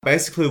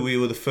Basically, we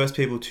were the first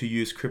people to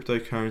use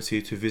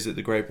cryptocurrency to visit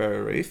the Great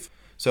Barrier Reef.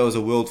 So it was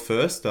a world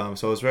first. So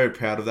I was very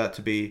proud of that,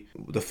 to be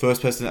the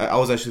first person. I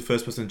was actually the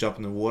first person to jump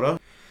in the water.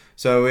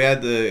 So we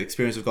had the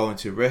experience of going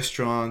to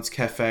restaurants,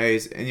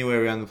 cafes,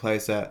 anywhere around the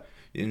place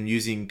and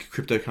using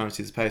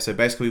cryptocurrency to pay. So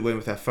basically we went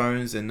with our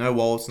phones and no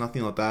wallets,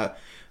 nothing like that.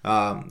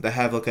 They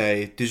have like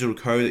a digital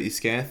code that you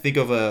scan. Think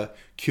of a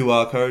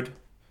QR code.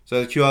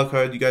 So the QR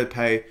code, you go to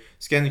pay,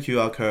 scan the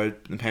QR code,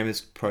 and the payment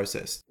is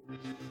processed.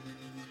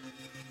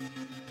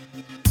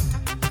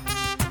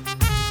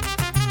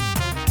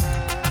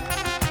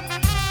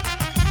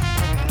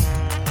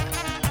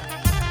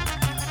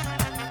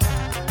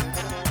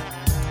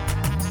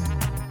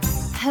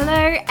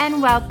 Hello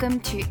and welcome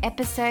to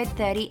episode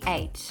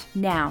 38.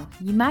 Now,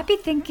 you might be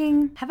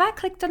thinking, have I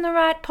clicked on the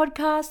right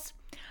podcast?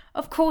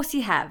 Of course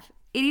you have.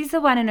 It is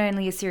the one and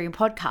only Assyrian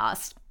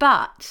podcast,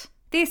 but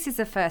this is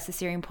the first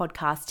Assyrian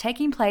podcast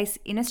taking place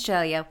in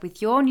Australia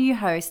with your new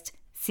host,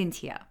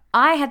 Cynthia.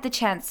 I had the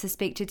chance to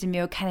speak to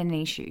Demil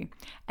Kananishu,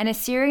 an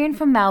Assyrian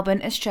from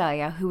Melbourne,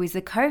 Australia, who is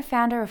the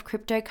co-founder of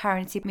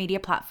cryptocurrency media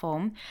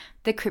platform,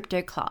 The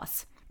Crypto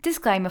Class.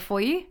 Disclaimer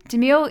for you,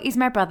 Demil is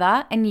my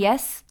brother, and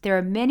yes, there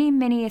are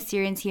many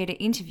Assyrians here to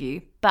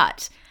interview,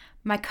 but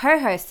my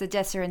co-hosts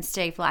Odessa and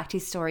Steve liked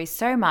his story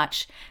so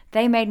much,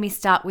 they made me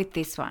start with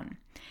this one.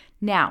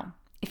 Now,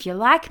 if you're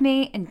like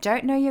me and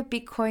don't know your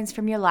Bitcoins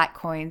from your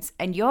Litecoins,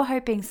 and you're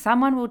hoping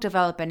someone will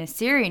develop an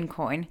Assyrian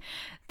coin,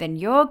 then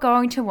you're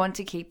going to want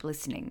to keep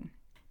listening.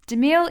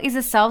 Demil is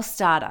a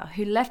self-starter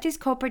who left his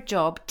corporate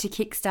job to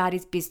kickstart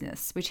his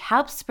business, which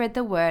helps spread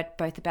the word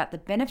both about the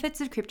benefits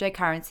of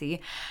cryptocurrency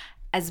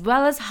as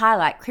well as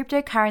highlight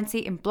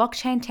cryptocurrency and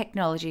blockchain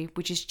technology,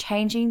 which is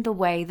changing the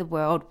way the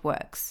world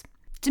works.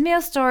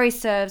 Demil's story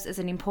serves as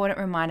an important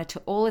reminder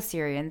to all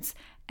Assyrians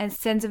and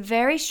sends a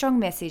very strong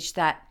message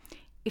that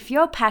if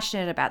you're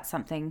passionate about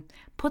something,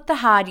 put the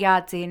hard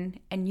yards in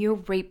and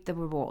you'll reap the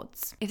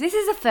rewards. If this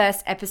is the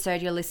first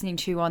episode you're listening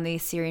to on the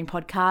Assyrian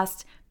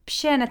podcast,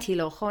 Pshena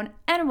Tilochon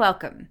and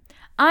welcome.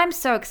 I'm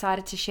so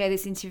excited to share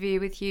this interview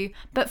with you,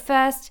 but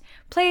first,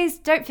 please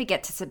don't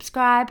forget to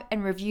subscribe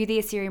and review the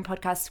Assyrian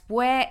podcast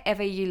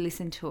wherever you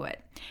listen to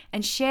it,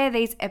 and share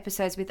these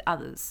episodes with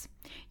others.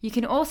 You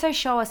can also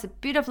show us a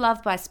bit of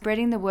love by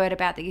spreading the word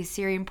about the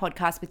Assyrian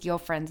podcast with your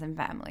friends and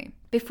family.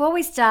 Before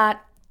we start,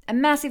 a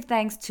massive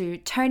thanks to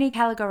Tony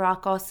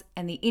Kalogerakos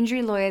and the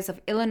injury lawyers of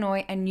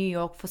Illinois and New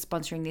York for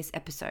sponsoring this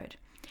episode.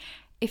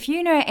 If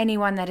you know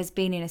anyone that has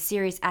been in a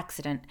serious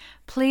accident,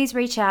 please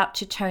reach out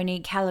to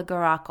Tony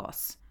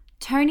Kalogerakos.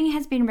 Tony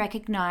has been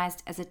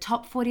recognised as a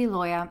top 40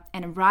 lawyer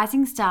and a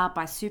rising star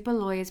by Super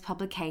Lawyers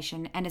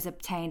publication and has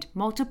obtained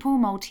multiple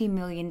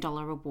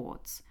multi-million-dollar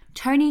awards.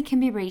 Tony can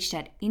be reached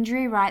at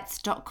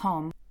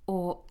injuryrights.com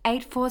or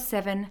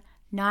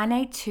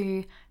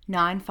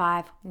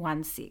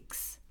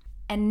 847-982-9516.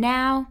 And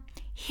now,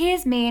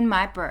 here's me and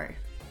my bro.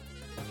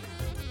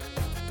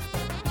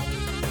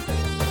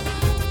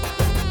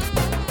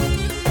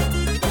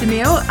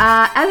 Demil,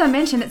 as I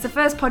mentioned, it's the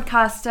first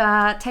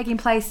podcast taking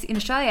place in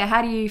Australia.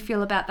 How do you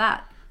feel about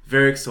that?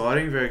 Very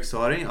exciting.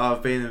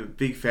 I've been a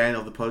big fan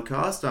of the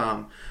podcast.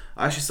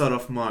 I actually started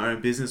off my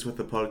own business with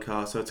the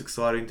podcast, so it's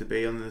exciting to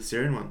be on the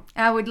Assyrian one.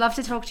 I would love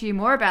to talk to you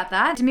more about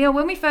that. Demil,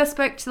 when we first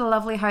spoke to the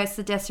lovely hosts,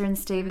 Odessa and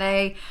Steve,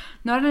 they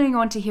not only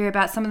want to hear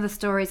about some of the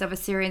stories of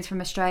Assyrians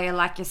from Australia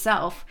like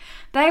yourself,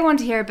 they want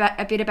to hear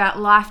a bit about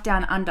life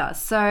down under.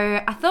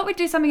 So I thought we'd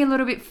do something a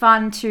little bit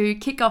fun to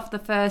kick off the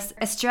first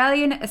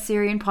Australian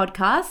Assyrian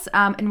podcast,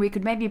 and we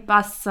could maybe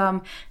bust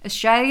some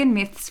Australian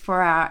myths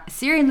for our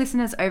Assyrian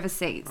listeners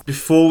overseas.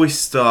 Before we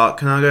start,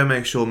 can I go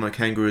make sure my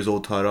kangaroo is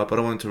all tied up? I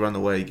don't want it to run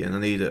away again. I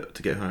need it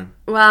to get home.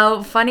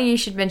 Well, funny you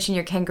should mention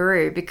your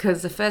kangaroo,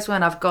 because the first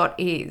one I've got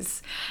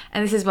is,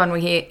 and this is one we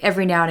hear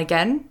every now and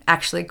again,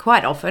 actually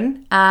quite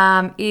often,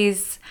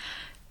 is,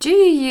 do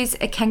you use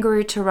a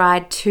kangaroo to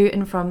ride to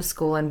and from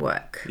school and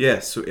work?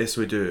 Yes,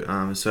 we do.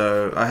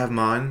 So I have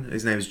mine.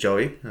 His name is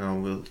Joey.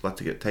 We'll like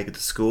to take it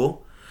to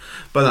school.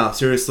 But no,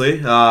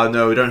 seriously,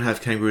 no, we don't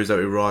have kangaroos that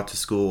we ride to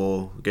school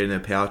or get in their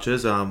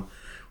pouches.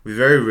 We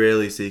very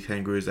rarely see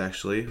kangaroos,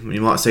 actually.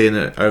 You might see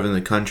it over in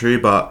the country,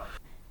 but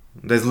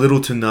there's little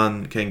to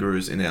none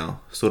kangaroos in our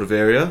sort of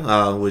area,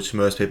 which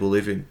most people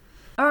live in.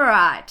 All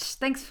right.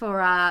 Thanks for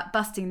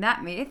busting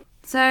that myth.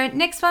 So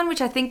next one,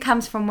 which I think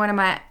comes from one of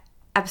my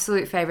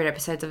absolute favourite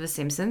episodes of The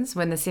Simpsons,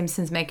 when The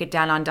Simpsons make it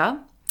down under.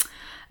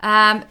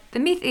 The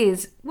myth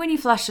is, when you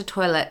flush the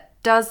toilet,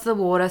 does the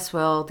water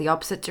swirl the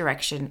opposite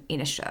direction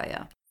in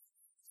Australia?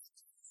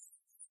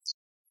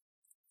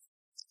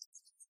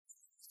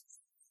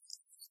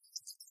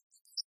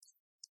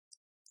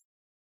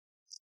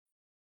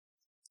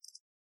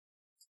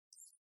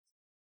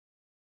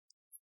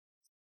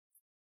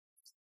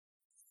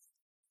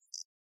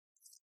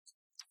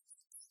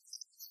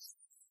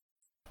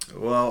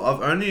 Well,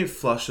 I've only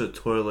flushed a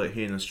toilet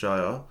here in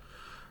Australia,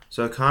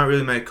 so I can't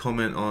really make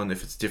comment on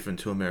if it's different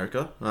to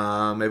America.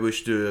 Maybe we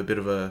should do a bit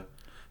of a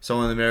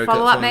someone in America.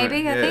 Follow up,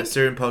 maybe, I think.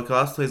 Assyrian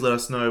podcast. Please let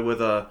us know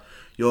whether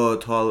your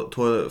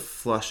toilet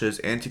flushes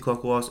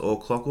anti-clockwise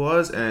or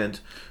clockwise, and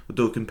we'll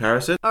do a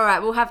comparison. All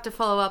right, we'll have to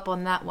follow up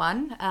on that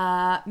one.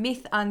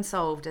 Myth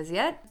unsolved as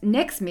yet.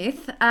 Next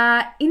myth,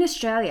 in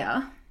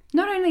Australia,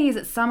 not only is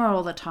it summer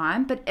all the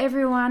time, but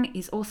everyone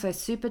is also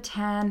super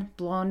tan,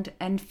 blonde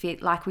and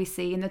fit like we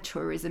see in the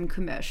tourism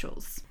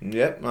commercials.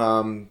 Yep,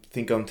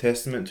 think I'm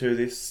testament to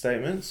this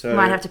statement. So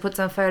might have to put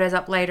some photos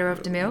up later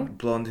of Demille.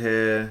 Blonde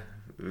hair,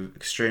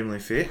 extremely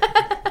fit.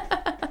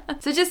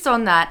 So just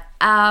on that,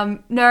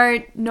 no,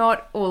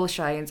 not all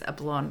Australians are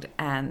blonde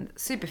and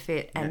super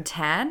fit and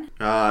tan.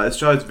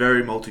 Australia's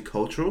very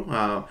multicultural.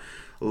 A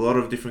lot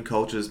of different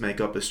cultures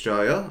make up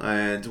Australia,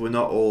 and we're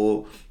not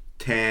all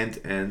tanned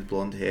and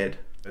blonde haired.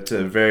 It's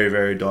a very,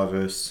 very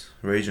diverse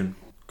region.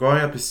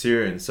 Growing up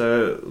Assyrian.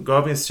 So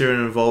growing up in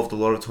Assyrian involved a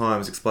lot of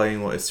times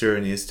explaining what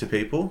Assyrian is to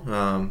people.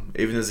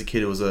 Even as a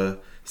kid, it was a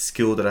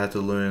skill that I had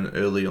to learn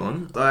early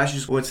on. I actually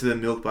just went to the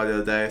milk bar the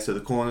other day, so the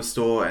corner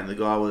store, and the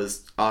guy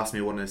asked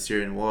me what an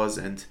Assyrian was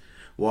and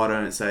why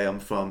don't I say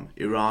I'm from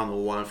Iran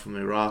or why I'm from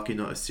Iraq, you're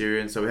not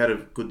Assyrian. So we had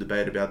a good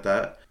debate about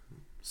that.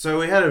 So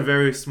we had a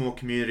very small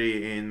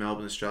community in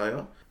Melbourne,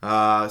 Australia.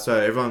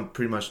 So everyone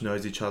pretty much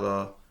knows each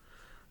other.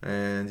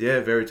 And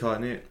yeah, very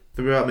tight-knit.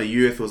 Throughout my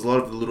youth, there was a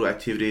lot of little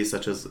activities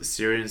such as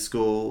Syrian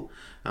school.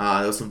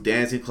 There was some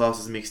dancing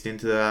classes mixed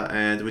into that,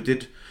 and we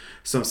did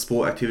some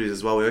sport activities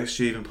as well. We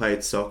actually even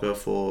played soccer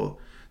for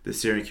the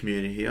Syrian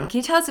community here. Can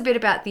you tell us a bit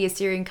about the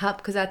Assyrian Cup?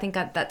 Because I think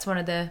that's one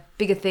of the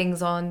bigger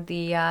things on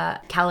the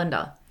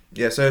calendar.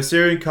 Yeah, so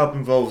Assyrian Cup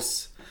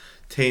involves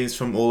teams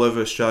from all over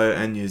Australia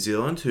and New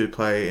Zealand who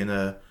play in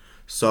a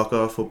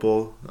soccer,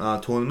 football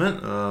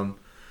tournament.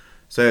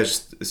 So yeah,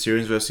 just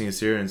Assyrians versus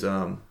Assyrians.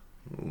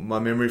 My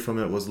memory from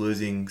it was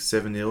losing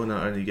 7-0 in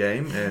our only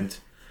game, and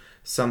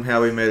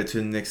somehow we made it to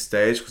the next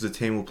stage because the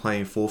team were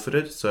playing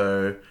forfeited.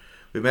 So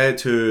we made it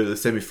to the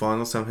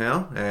semi-final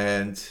somehow,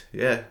 and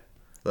yeah,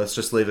 let's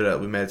just leave it at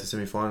we made it to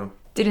semi-final.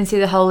 Didn't see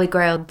the Holy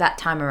Grail that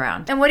time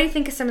around. And what do you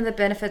think are some of the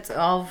benefits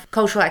of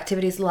cultural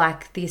activities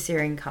like the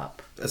Assyrian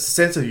Cup? It's a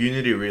sense of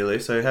unity, really.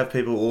 So you have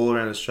people all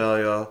around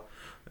Australia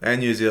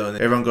and New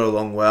Zealand. Everyone got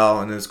along well,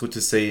 and it's good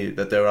to see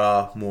that there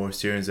are more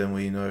Assyrians than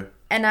we know.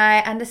 And I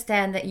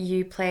understand that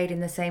you played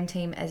in the same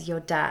team as your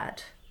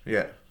dad.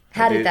 Yeah.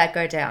 How did that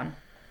go down?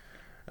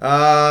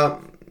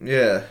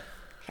 Yeah.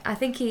 I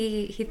think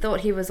he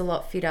thought he was a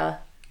lot fitter.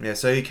 Yeah,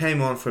 so he came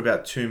on for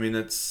about 2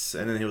 minutes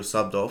and then he was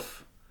subbed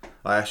off.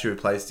 I actually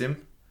replaced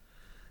him.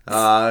 He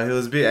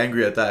was a bit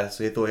angry at that,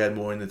 so he thought he had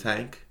more in the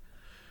tank.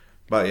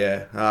 But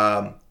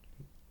yeah,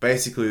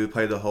 basically we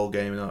played the whole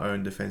game in our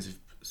own defensive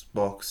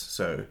box,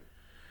 so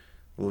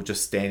we were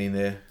just standing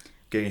there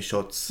getting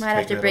shots. Might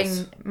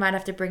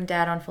have to bring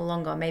Dad on for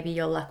longer. Maybe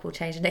your luck will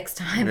change next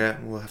time. Yeah,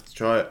 we'll have to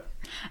try it.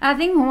 I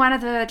think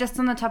just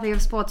on the topic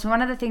of sports,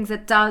 one of the things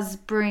that does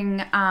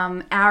bring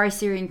our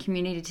Assyrian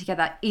community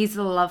together is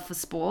the love for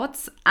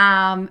sports,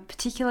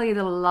 particularly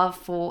the love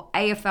for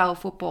AFL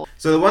football.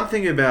 So the one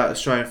thing about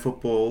Australian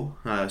football,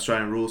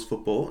 Australian rules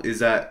football, is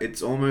that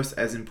it's almost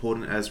as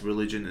important as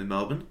religion in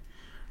Melbourne.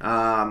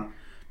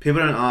 People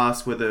don't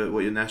ask what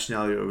your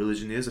nationality or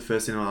religion is. The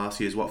first thing they'll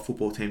ask you is what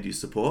football team do you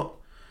support?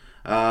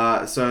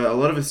 So a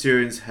lot of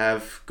Assyrians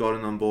have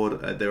gotten on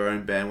board at their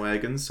own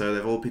bandwagons, so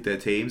they've all picked their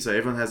teams, so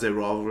everyone has their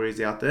rivalries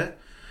out there.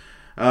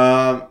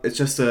 It's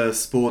just a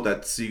sport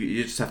that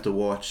you just have to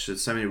watch.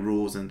 There's so many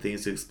rules and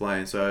things to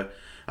explain. So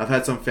I've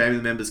had some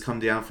family members come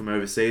down from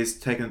overseas,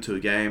 taken them to a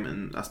game,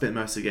 and I spent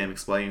most of the game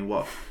explaining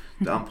what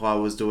the umpire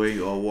was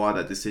doing or why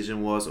that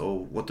decision was or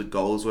what the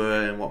goals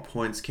were and what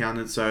points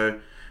counted.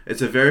 So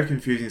it's a very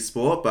confusing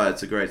sport, but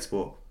it's a great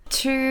sport.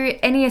 To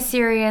any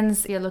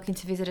Assyrians you're looking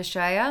to visit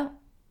Australia,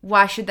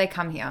 why should they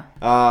come here?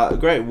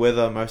 Great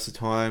weather most of the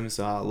times,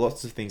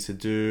 lots of things to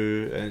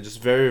do, and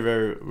just very,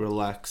 very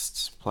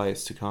relaxed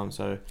place to come.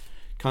 So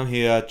come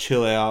here,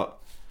 chill out.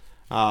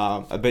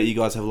 I bet you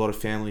guys have a lot of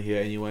family here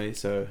anyway,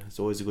 so it's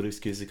always a good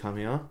excuse to come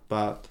here.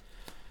 But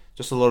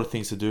just a lot of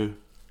things to do.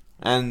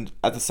 And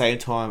at the same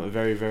time, a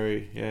very,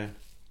 very,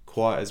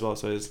 quiet as well.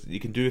 So you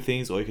can do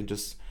things, or you can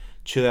just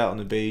chill out on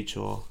the beach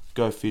or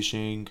go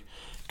fishing,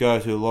 go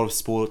to a lot of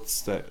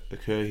sports that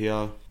occur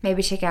here.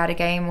 Maybe check out a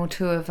game or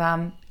two of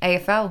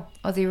AFL,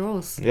 Aussie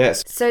Rules.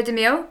 Yes. So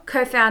Demille,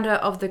 co-founder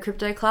of the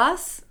Crypto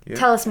Class,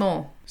 Tell us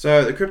more.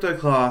 So the Crypto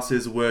Class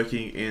is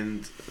working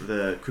in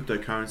the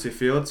cryptocurrency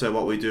field. So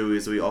what we do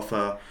is we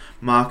offer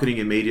marketing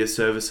and media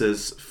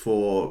services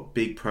for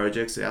big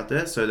projects out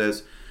there. So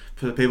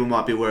people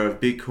might be aware of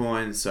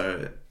Bitcoin,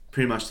 so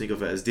pretty much think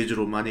of it as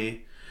digital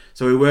money.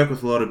 So we work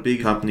with a lot of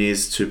big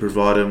companies to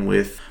provide them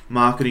with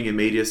marketing and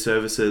media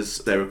services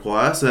they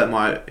require. So that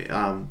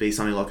might be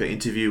something like an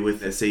interview with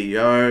their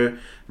CEO,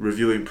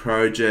 reviewing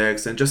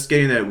projects, and just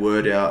getting their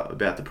word out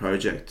about the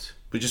project.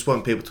 We just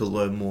want people to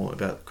learn more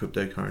about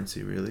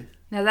cryptocurrency, really.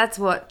 Now that's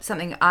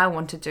something I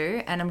want to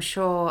do, and I'm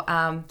sure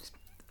a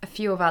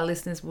few of our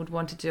listeners would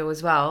want to do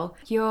as well.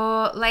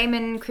 You're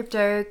layman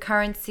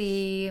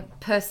cryptocurrency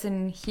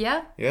person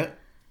here. Yeah.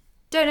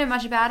 Don't know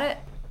much about it.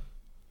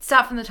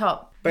 Start from the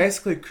top.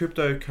 Basically,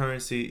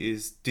 cryptocurrency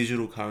is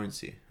digital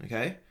currency,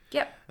 okay?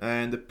 Yep.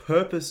 And the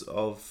purpose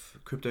of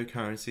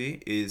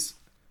cryptocurrency is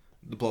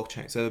the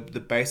blockchain. So the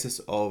basis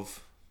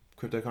of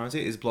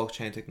cryptocurrency is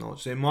blockchain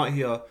technology. So you might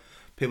hear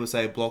people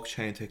say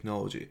blockchain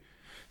technology.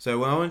 So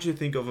when I want you to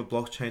think of a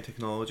blockchain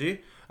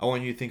technology, I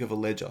want you to think of a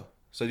ledger.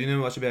 So do you know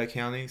much about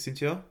accounting,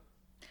 Cynthia?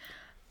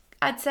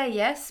 I'd say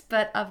yes,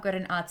 but I've got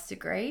an arts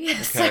degree.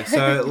 Okay,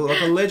 so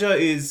like a ledger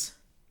is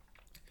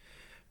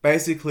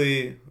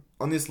basically,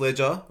 on this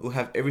ledger, we'll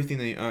have everything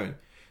that you own.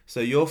 So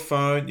your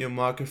phone, your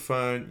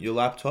microphone, your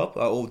laptop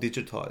are all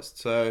digitized.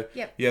 So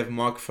Yep. you have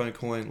microphone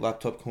coin,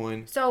 laptop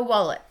coin. So a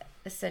wallet,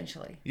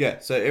 essentially. Yeah,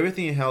 so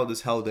everything you held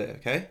is held there,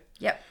 okay?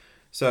 Yep.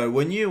 So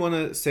when you want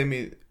to send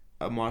me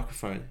a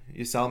microphone,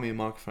 you sell me a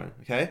microphone,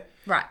 okay?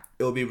 Right.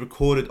 It will be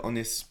recorded on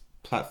this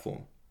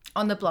platform,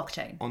 On the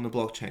blockchain. on the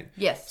blockchain.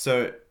 Yes.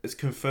 So it's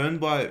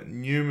confirmed by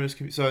numerous...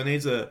 So it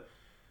needs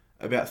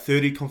about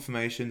 30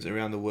 confirmations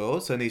around the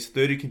world. So it needs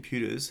 30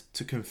 computers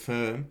to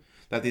confirm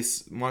that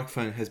this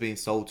microphone has been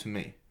sold to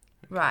me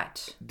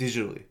Right.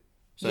 digitally.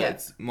 So Yeah.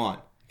 it's mine,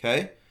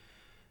 okay?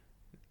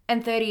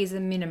 And 30 is a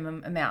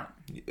minimum amount.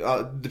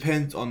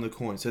 Depends on the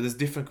coin. So there's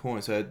different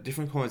coins. So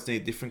different coins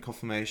need different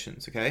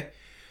confirmations, okay?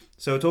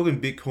 So we're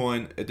talking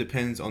Bitcoin. It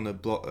depends on the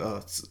block.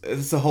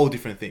 It's a whole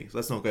different thing.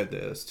 Let's not go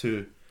there. It's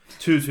too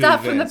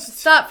advanced.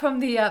 Start from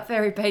the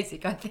very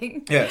basic, I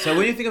think. Yeah. So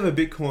when you think of a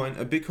Bitcoin,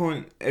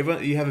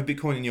 everyone, you have a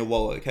Bitcoin in your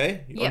wallet,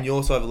 okay? Yeah. On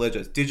your side of the ledger,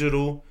 it's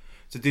digital.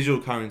 It's a digital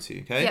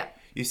currency, okay? Yeah.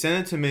 You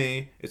send it to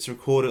me. It's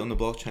recorded on the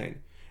blockchain.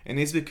 It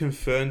needs to be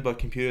confirmed by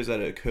computers that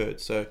it occurred.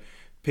 So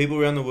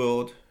people around the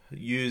world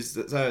use.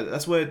 So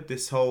that's where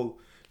this whole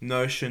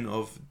notion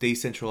of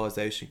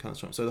decentralization comes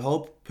from. So the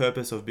whole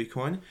purpose of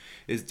Bitcoin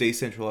is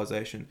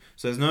decentralization.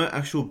 So there's no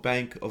actual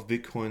bank of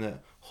Bitcoin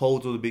that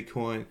holds all the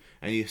Bitcoin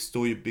and you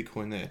store your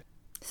Bitcoin there.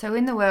 So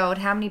in the world,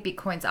 how many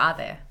Bitcoins are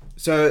there?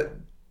 So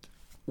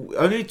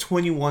only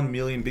 21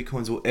 million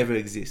Bitcoins will ever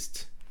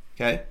exist.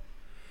 Okay?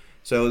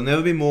 So it'll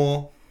never be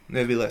more,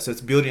 never be less. So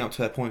it's building up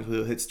to that point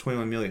where it hits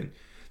 21 million.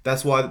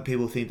 That's why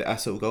people think the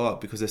asset will go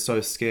up, because they're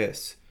so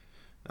scarce.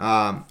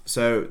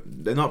 So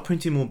they're not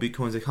printing more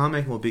Bitcoins. They can't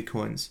make more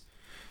Bitcoins.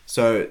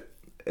 So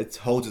it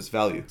holds its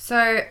value.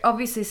 So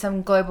obviously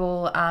some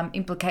global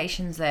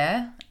implications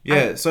there.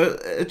 Yeah, so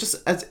it just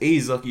adds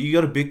ease. Like, you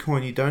got a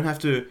Bitcoin, you don't have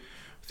to...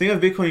 Think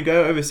of Bitcoin, you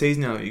go overseas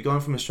now. You're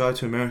going from Australia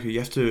to America. You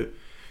have to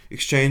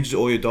exchange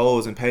all your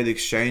dollars and pay the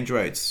exchange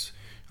rates.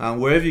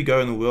 Wherever you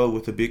go in the world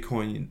with a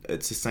Bitcoin,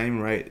 it's the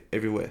same rate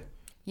everywhere.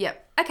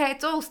 Yep. Okay,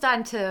 it's all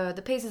starting to...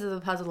 The pieces of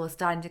the puzzle are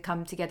starting to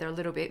come together a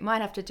little bit.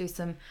 Might have to do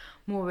some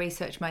more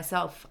research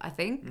myself, I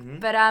think. Mm-hmm.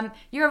 But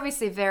you're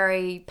obviously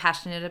very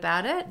passionate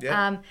about it.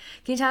 Yeah. Can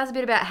you tell us a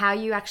bit about how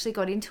you actually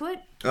got into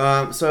it?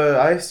 So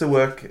I used to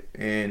work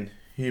in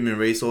human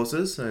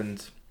resources,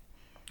 and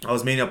I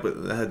was meeting up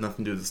with... That had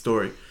nothing to do with the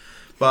story.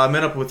 But I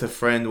met up with a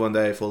friend one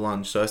day for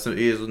lunch. So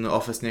he was in the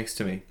office next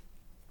to me.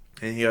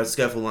 And he goes, let's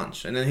go for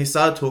lunch. And then he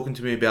started talking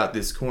to me about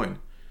this coin.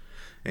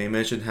 And he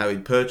mentioned how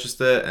he'd purchased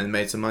it and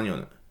made some money on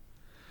it.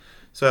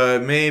 So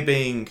me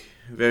being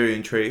very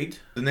intrigued,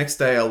 the next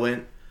day I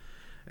went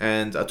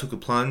and I took a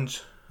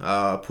plunge.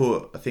 I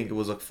think it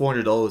was like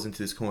 $400 into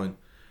this coin.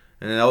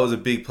 And that was a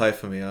big play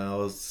for me. I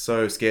was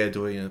so scared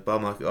doing it. But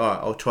I'm like, alright,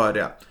 I'll try it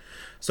out.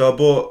 So I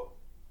bought...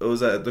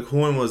 the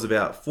coin was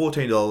about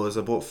 $14.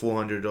 I bought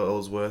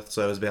 $400 worth.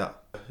 So it was about...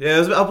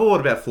 I bought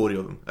about 40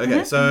 of them. Okay,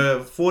 Mm-hmm.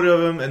 so 40 of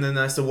them, and then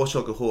I used to watch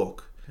like a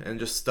hawk and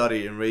just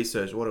study and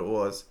research what it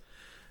was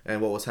and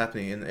what was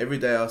happening. And every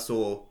day I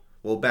saw,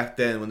 well, back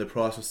then when the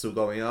price was still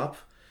going up,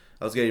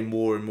 I was getting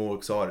more and more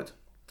excited.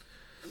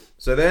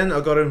 So then I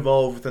got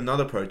involved with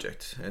another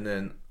project, and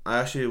then I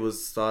actually it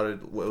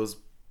was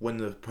when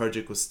the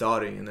project was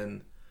starting, and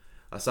then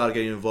I started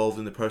getting involved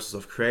in the process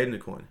of creating the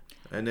coin.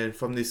 And then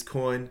from this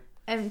coin...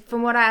 And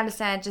from what I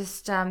understand,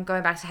 just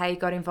going back to how you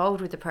got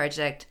involved with the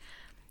project,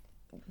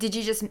 did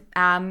you just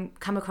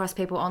come across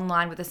people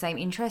online with the same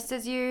interest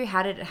as you?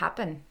 How did it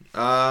happen?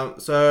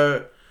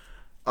 So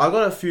I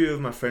got a few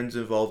of my friends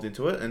involved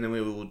into it, and then we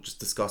will just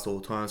discuss all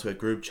the time. So we had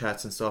group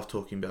chats and stuff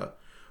talking about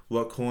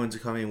what coins are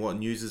coming, what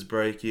news is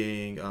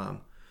breaking,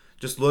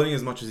 just learning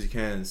as much as you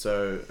can.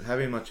 So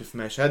having much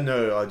information, I had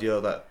no idea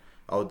that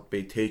I would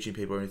be teaching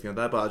people or anything like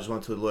that, but I just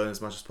wanted to learn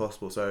as much as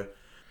possible. So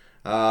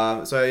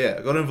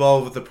I got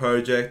involved with the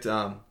project.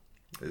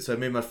 So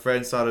me and my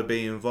friend started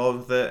being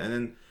involved with it, and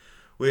then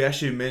we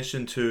actually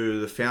mentioned to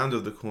the founder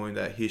of the coin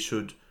that he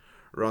should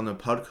run a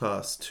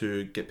podcast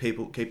to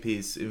keep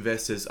his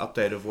investors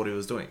updated of what he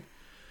was doing.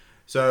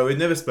 So we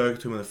never spoke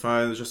to him on the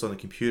phone. It was just on the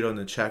computer in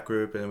the chat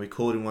group, and then we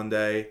called him one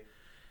day,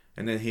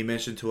 and then he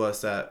mentioned to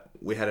us that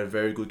we had a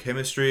very good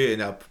chemistry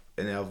and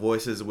our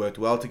voices worked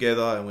well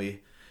together, and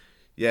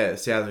it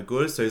sounded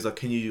good. So he's like,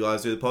 "Can you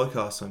guys do the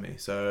podcast on me?"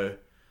 So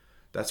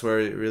that's where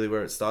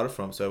it started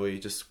from. So we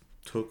just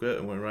took it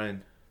and went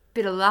running.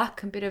 Bit of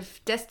luck, a bit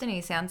of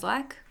destiny, sounds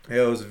like.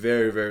 Yeah, it was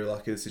very, very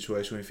lucky the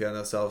situation we found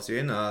ourselves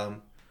in.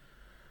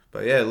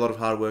 But yeah, a lot of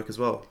hard work as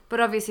well. But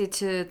obviously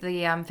to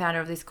the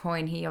founder of this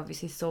coin, he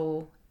obviously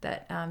saw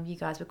that you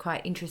guys were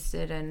quite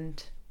interested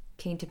and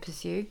keen to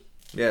pursue.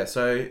 Yeah,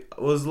 so it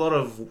was a lot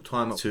of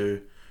time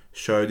to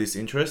show this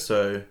interest.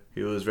 So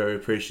he was very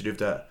appreciative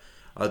that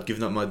I'd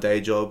given up my day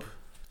job.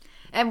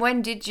 And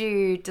when did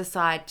you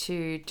decide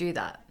to do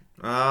that?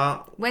 Uh,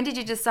 When did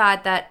you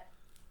decide that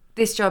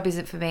this job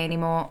isn't for me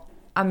anymore?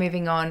 I'm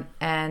moving on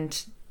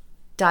and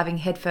diving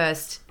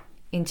headfirst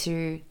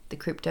into the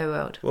crypto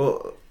world.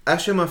 well,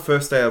 actually, my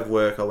first day of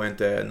work, I went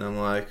there and I'm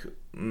like,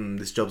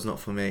 this job's not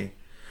for me.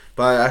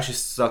 But I actually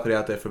stuck it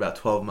out there for about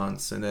 12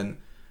 months. And then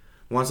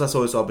once I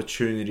saw this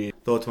opportunity,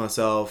 thought to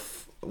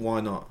myself, why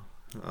not?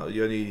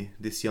 You're only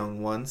this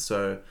young once,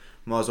 so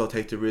might as well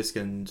take the risk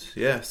and,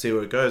 yeah, see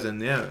where it goes.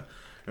 And, yeah,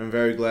 I'm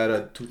very glad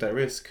I took that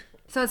risk.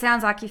 So it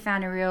sounds like you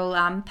found a real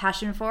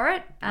passion for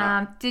it.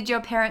 Did your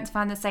parents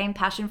find the same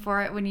passion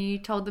for it when you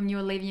told them you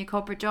were leaving your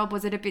corporate job?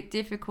 Was it a bit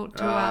difficult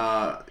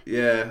to...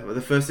 Yeah, well,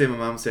 the first thing my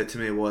mum said to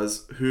me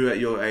was, who at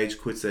your age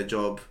quits their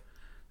job?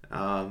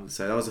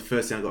 So that was the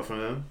first thing I got from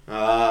them.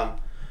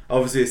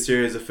 Obviously,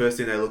 Australia, the first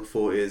thing they look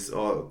for is,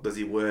 does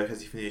he work?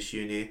 Has he finished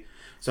uni?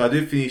 So I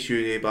did finish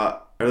uni,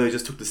 but I really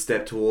just took the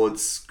step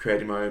towards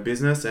creating my own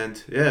business,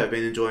 and yeah, I've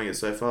been enjoying it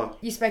so far.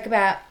 You spoke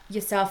about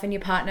yourself and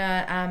your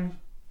partner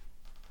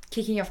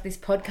kicking off this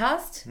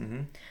podcast.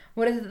 Mm-hmm.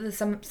 What are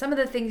some of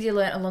the things you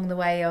learnt along the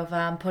way of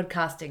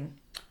podcasting?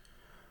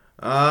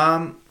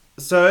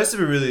 So I used to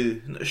be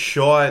really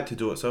shy to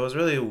do it, so it was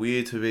really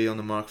weird to be on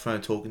the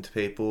microphone talking to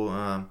people.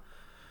 The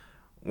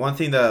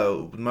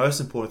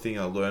most important thing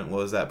I learned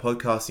was that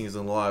podcasting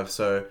isn't live,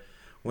 so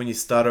when you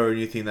stutter or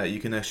anything that you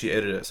can actually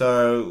edit it.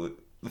 So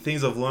the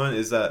things I've learned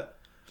is that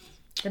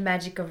the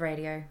magic of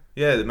radio.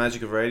 Yeah, the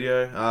magic of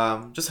radio.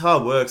 Just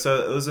hard work.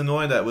 So it was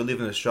annoying that we live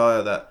in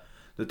Australia, that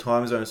the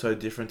time zone is so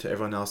different to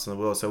everyone else in the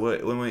world. So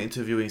when we're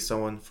interviewing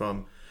someone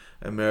from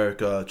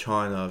America,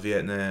 China,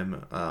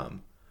 Vietnam,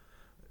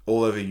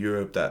 all over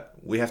Europe, that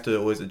we have to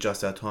always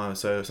adjust our time.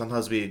 So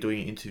sometimes we're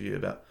doing an interview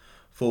about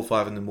 4 or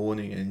 5 in the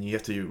morning, and you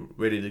have to be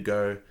ready to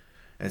go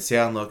and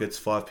sound like it's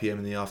 5 p.m.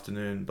 in the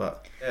afternoon.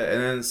 But yeah,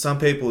 and then some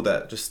people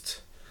that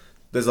just,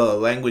 there's a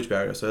language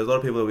barrier. So there's a lot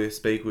of people that we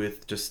speak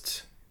with,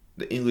 just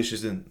the English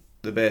isn't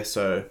the best.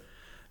 So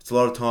it's a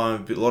lot of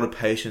time, a lot of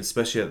patience,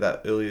 especially at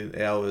that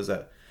early hours,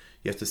 that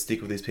you have to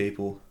stick with these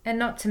people. And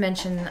not to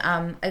mention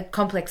a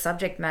complex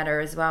subject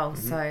matter as well.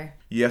 Mm-hmm. So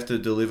you have to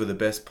deliver the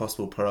best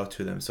possible product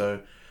to them.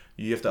 So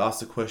you have to ask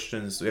the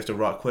questions. You have to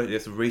you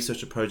have to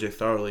research the project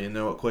thoroughly and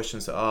know what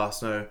questions to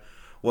ask. Know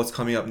what's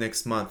coming up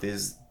next month.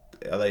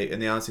 Are they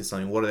announcing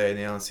something? What are they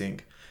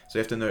announcing? So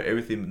you have to know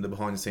everything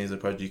behind the scenes of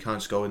the project. You can't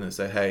just go in and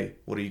say, "Hey,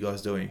 what are you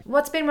guys doing?"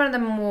 What's been one of the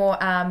more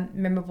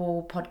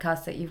memorable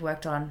podcasts that you've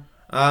worked on?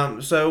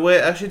 So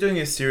we're actually doing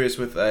a series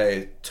with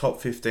a top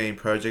 15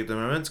 project at the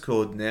moment. It's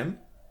called NEM.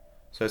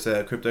 So it's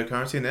a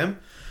cryptocurrency, NEM.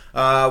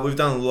 We've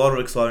done a lot of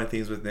exciting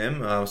things with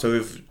NEM. So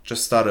we've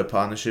just started a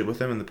partnership with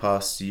them in the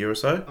past year or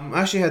so.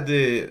 I actually had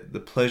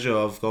the pleasure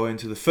of going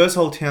to the first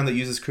whole town that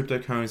uses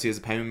cryptocurrency as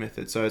a payment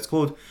method. So it's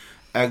called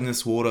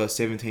Agnes Water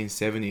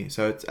 1770.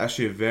 So it's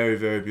actually a very,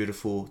 very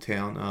beautiful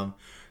town.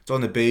 It's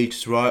on the beach,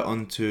 it's right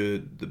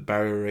onto the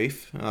Barrier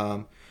Reef.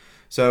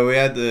 So we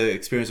had the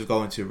experience of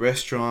going to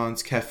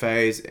restaurants,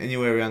 cafes,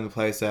 anywhere around the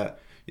place that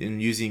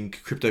and using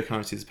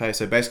cryptocurrency to pay.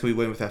 So basically we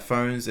went with our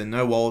phones and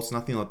no wallets,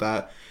 nothing like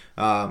that.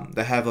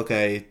 They have like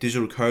a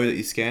digital code that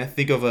you scan.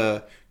 Think of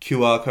a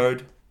QR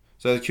code.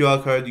 So the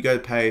QR code, you go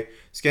to pay,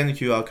 scan the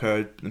QR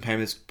code, and the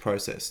payment's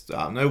processed.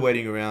 No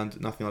waiting around,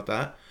 nothing like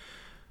that.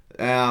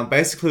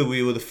 Basically,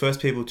 we were the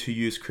first people to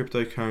use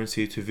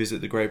cryptocurrency to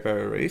visit the Great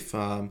Barrier Reef.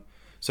 So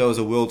it was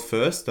a world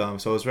first. So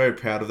I was very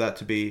proud of that,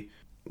 to be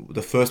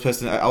the first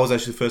person. I was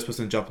actually the first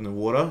person to jump in the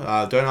water.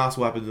 Don't ask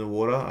what happened in the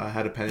water. I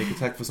had a panic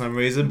attack for some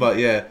reason, but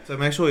yeah. So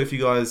make sure if you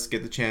guys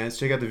get the chance,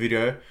 check out the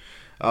video.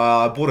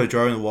 I bought a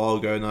drone a while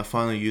ago and I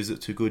finally used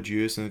it to good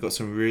use, and got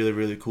some really,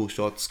 really cool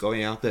shots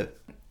going out there.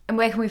 And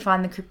where can we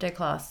find the crypto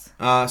class?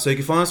 So you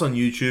can find us on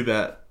YouTube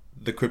at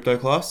the Crypto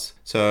Class.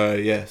 So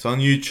yeah, it's on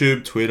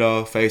YouTube, Twitter,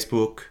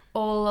 Facebook.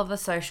 All of the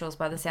socials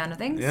by the sound of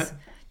things. Yeah.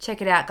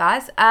 Check it out,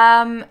 guys.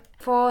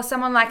 For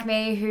someone like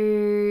me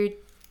who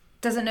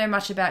doesn't know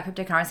much about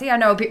cryptocurrency, I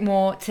know a bit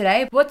more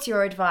today. What's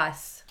your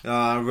advice?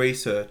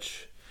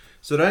 Research.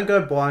 So don't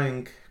go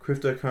buying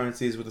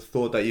cryptocurrencies with the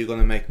thought that you're going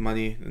to make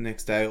money the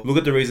next day. Look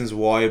at the reasons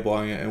why you're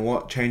buying it and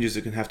what changes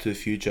it can have to the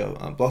future.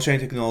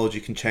 Blockchain technology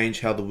can change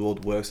how the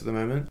world works at the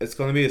moment. It's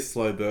going to be a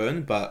slow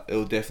burn, but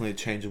it'll definitely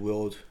change the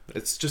world.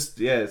 It's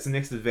just, it's the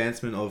next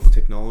advancement of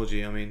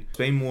technology. I mean, it's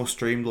been more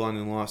streamlined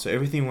in life, so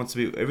everything needs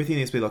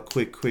to be like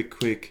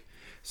quick.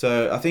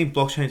 So I think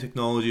blockchain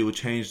technology will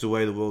change the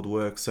way the world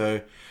works.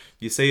 So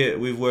you see it,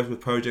 we've worked with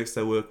projects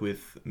that work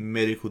with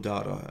medical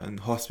data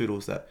and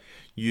hospitals that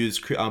use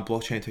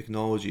blockchain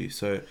technology.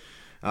 So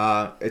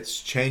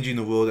it's changing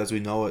the world as we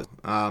know it.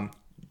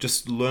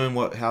 Just learn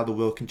how the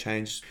world can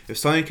change. If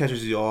something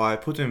catches your eye,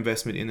 put the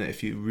investment in it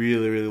if you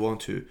really, really want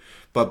to.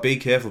 But be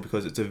careful,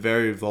 because it's a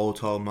very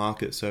volatile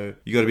market. So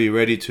you got to be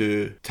ready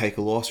to take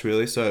a loss,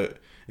 really. So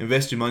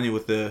invest your money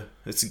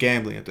it's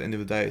gambling at the end of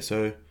the day.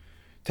 So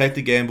take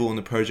the gamble on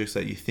the projects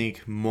that you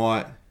think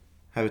might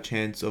have a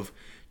chance of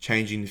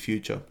changing the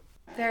future.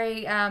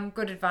 Very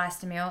good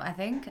advice, Emil, I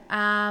think.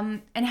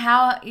 And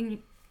how, in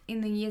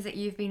the years that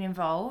you've been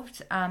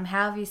involved, how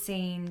have you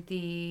seen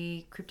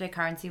the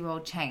cryptocurrency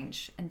world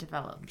change and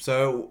develop?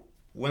 So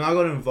when I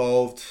got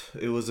involved,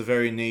 it was a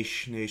very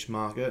niche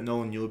market. No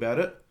one knew about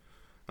it.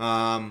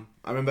 I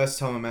remember I used to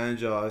tell my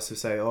manager, I used to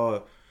say,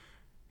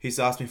 he's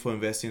asked me for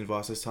investing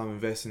advice. I used to tell him,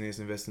 invest in this,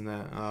 invest in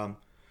that.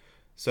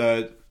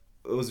 So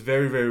it was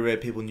very, very rare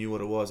people knew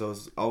what it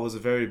was. I was a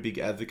very big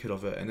advocate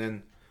of it. And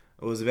then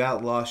it was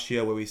about last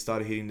year where we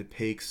started hitting the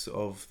peaks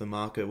of the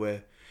market,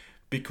 where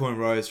Bitcoin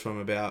rose from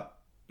about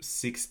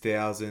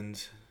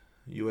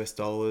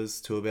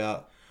 $6,000 to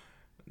about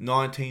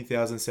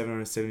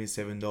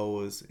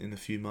 $19,777 in a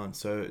few months.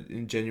 So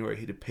in January it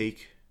hit a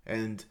peak,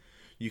 and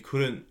you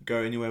couldn't go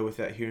anywhere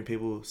without hearing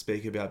people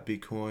speak about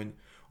Bitcoin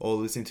or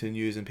listening to the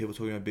news and people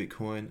talking about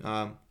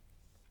Bitcoin.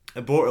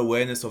 It brought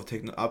awareness of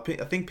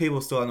technology. I think people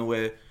are still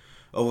unaware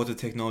of what the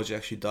technology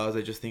actually does.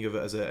 They just think of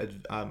it as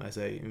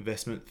a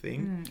investment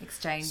thing.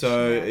 Exchange.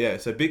 So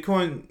so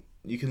Bitcoin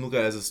you can look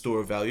at it as a store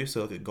of value.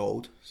 So like a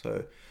gold.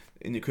 So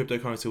in the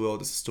cryptocurrency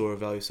world, it's a store of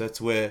value. So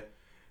that's where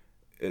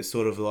it's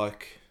sort of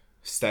like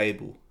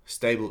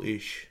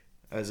stable-ish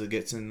as it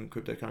gets in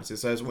cryptocurrency.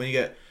 So it's when you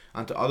get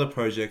onto other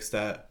projects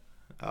that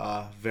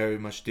are very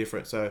much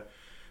different. So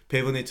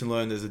people need to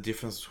learn there's a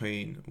difference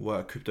between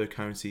what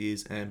cryptocurrency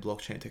is and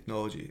blockchain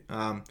technology.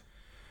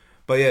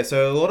 But yeah,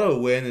 so a lot of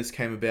awareness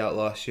came about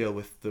last year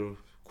with the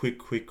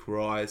quick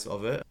rise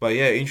of it. But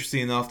yeah,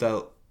 interesting enough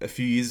that a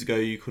few years ago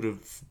you could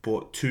have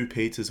bought 2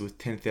 pizzas with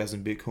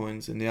 10,000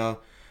 Bitcoins, and now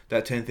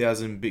that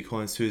 10,000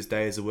 Bitcoins to this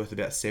day is worth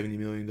about $70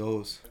 million.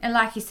 And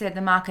like you said,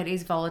 the market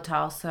is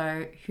volatile,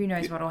 so who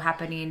knows what will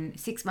happen in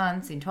 6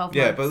 months, in 12 months.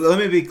 Yeah, but let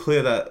me be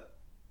clear that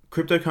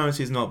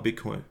cryptocurrency is not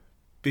Bitcoin.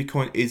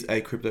 Bitcoin is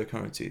a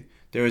cryptocurrency.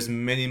 There is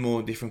many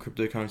more different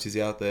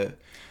cryptocurrencies out there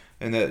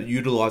and that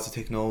utilize the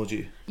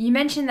technology. You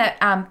mentioned that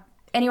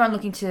anyone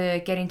looking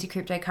to get into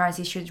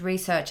cryptocurrency should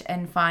research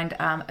and find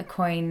a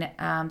coin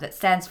that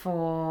stands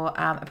for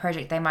a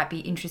project they might be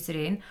interested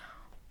in.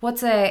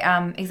 What's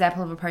a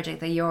example of a project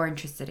that you're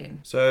interested in?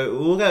 So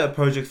we'll get a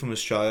project from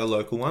Australia, a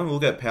local one. We'll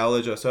get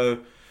Powerledger. So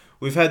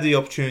we've had the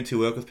opportunity to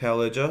work with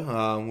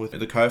Powerledger, with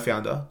the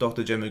co-founder,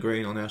 Dr. Gemma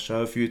Green, on our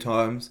show a few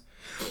times.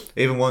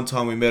 Even one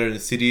time we met her in the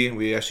city.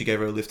 We actually gave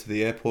her a lift to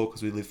the airport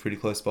because we live pretty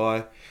close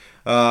by.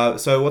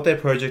 So what their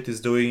project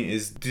is doing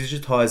is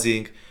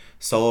digitizing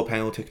solar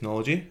panel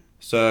technology.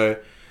 So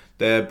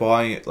they're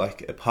buying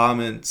like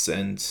apartments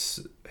and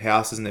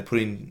houses, and they're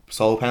putting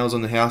solar panels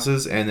on the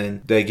houses, and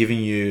then they're giving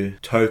you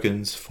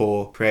tokens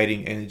for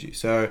creating energy.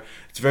 So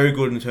it's very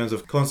good in terms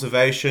of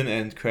conservation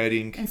and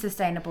creating and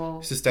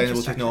sustainable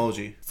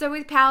technology. So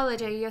with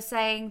Powerledger, you're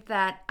saying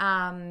that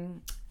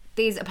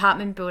these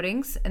apartment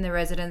buildings and the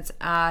residents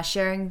are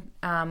sharing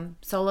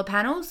solar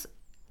panels,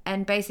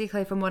 and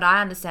basically from what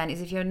I understand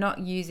is if you're not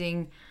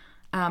using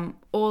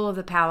all of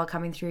the power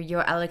coming through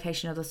your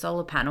allocation of the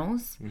solar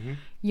panels,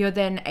 you're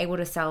then able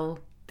to sell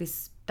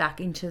this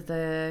back into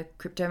the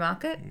crypto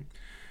market?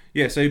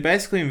 Yeah, so you're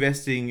basically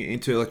investing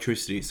into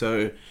electricity.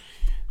 So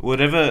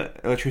whatever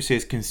electricity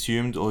is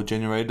consumed or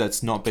generated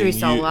that's not being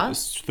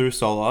used through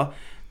solar,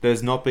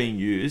 that's not being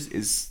used,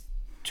 is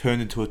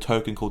turned into a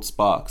token called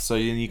Sparks. So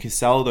then you can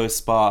sell those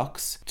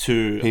Sparks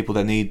to people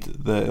that need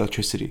the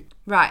electricity.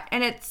 Right,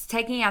 and it's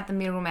taking out the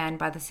middleman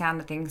by the sound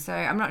of things. So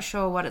I'm not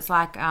sure what it's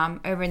like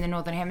over in the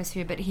Northern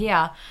Hemisphere, but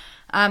here,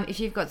 if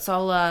you've got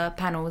solar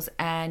panels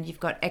and you've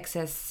got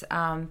excess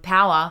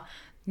power,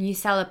 you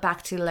sell it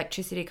back to the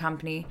electricity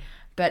company,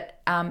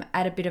 but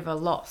at a bit of a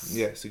loss.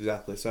 Yes,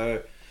 exactly.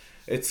 So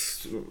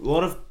it's a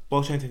lot of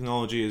blockchain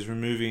technology is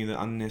removing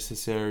the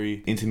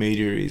unnecessary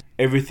intermediaries.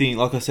 Everything,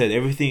 like I said,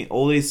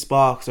 all these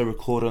Sparks are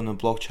recorded on the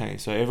blockchain.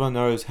 So everyone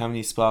knows how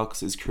many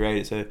Sparks is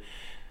created. So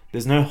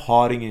there's no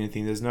hiding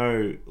anything. There's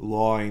no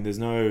lying. There's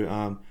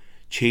no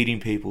cheating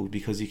people,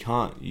 because you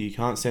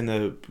can't send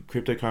a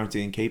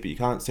cryptocurrency and keep it. You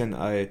can't send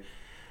again,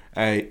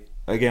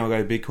 I'll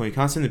go to Bitcoin. You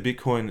can't send the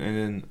Bitcoin and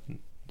then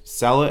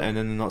sell it and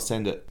then not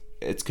send it.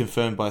 It's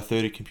confirmed by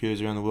 30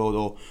 computers around the world,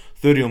 or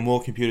 30 or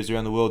more computers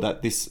around the world,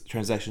 that this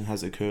transaction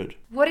has occurred.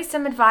 What is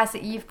some advice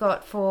that you've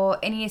got for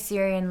any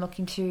Assyrian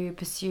looking to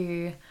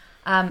pursue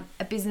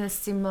a business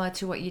similar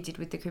to what you did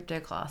with the crypto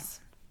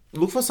class?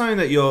 Look for something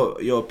that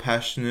you're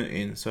passionate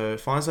in. So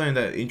find something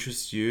that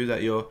interests you,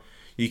 that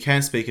you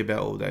can speak about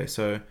all day.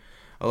 So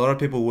a lot of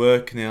people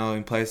work now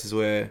in places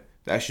where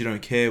they actually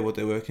don't care what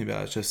they're working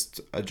about. It's just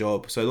a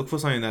job. So look for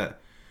something that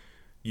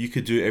you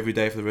could do every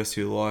day for the rest of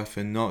your life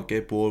and not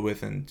get bored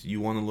with, and you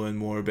want to learn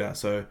more about.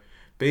 So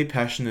be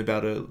passionate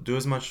about it. Do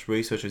as much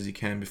research as you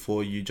can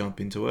before you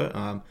jump into it.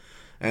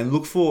 And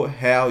look for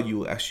how you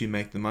will actually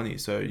make the money.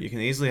 So you can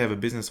easily have a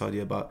business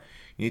idea, but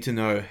you need to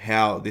know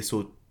how this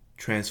will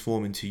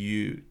transform into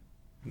you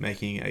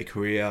making a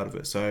career out of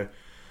it. So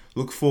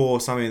look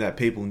for something that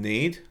people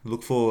need.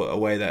 Look for a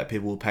way that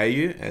people will pay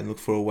you, and look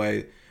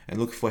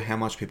for how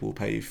much people will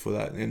pay you for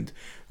that. And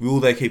will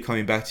they keep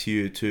coming back to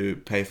you to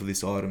pay for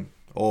this item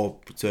or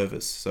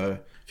service? So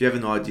if you have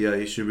an idea,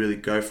 you should really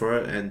go for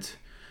it. And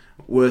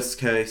worst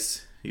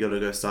case, you got to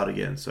go start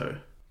again. So,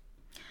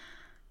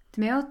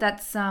 Demille,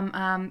 that's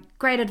some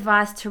great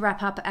advice to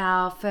wrap up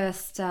our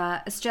first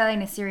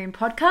Australian Assyrian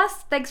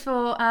podcast. Thanks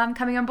for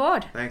coming on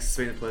board. Thanks. It's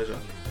been a pleasure.